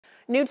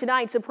New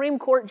tonight, Supreme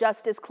Court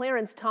Justice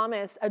Clarence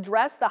Thomas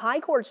addressed the High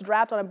Court's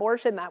draft on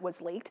abortion that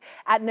was leaked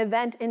at an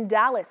event in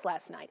Dallas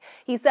last night.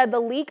 He said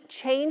the leak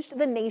changed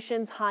the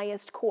nation's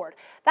highest court.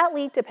 That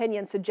leaked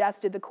opinion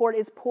suggested the court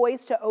is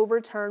poised to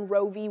overturn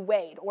Roe v.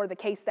 Wade, or the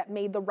case that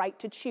made the right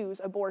to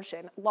choose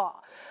abortion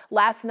law.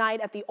 Last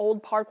night at the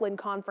Old Parkland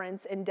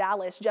Conference in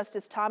Dallas,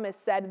 Justice Thomas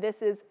said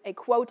this is a,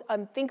 quote,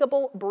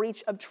 unthinkable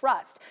breach of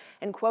trust.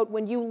 And, quote,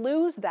 when you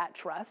lose that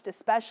trust,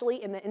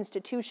 especially in the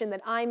institution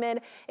that I'm in,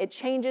 it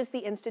changes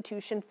the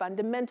institution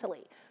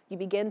fundamentally. You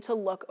begin to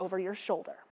look over your shoulder.